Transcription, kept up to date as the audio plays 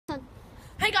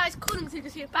Hey guys, Colin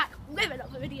Lucas here, back with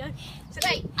another video.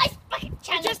 Today, Ice bucket we're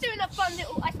challenge. just doing a fun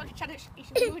little ice bucket challenge. You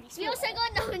should really We also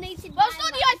got nominated. well, it's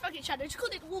not the ice bucket challenge. It's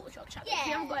called the water shark challenge. Yeah.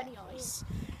 We haven't got any ice.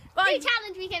 New But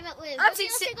challenge we came up with. I'm But we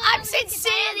also got I'm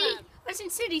nominated by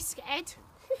sincerely scared.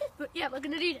 But yeah, we're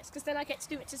gonna do this because then I get to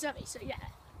do it to Zoe. So yeah,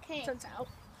 Okay. turns out.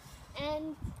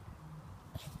 And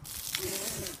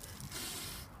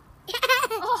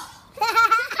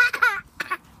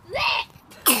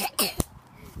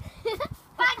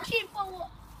Thank you for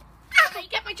okay,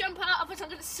 get my jumper out, otherwise I'm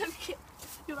gonna soak it.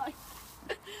 You're like,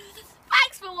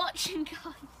 thanks for watching,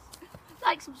 guys.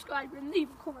 Like, subscribe, and leave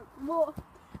a comment for more.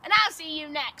 And I'll see you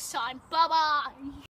next time. Bye bye.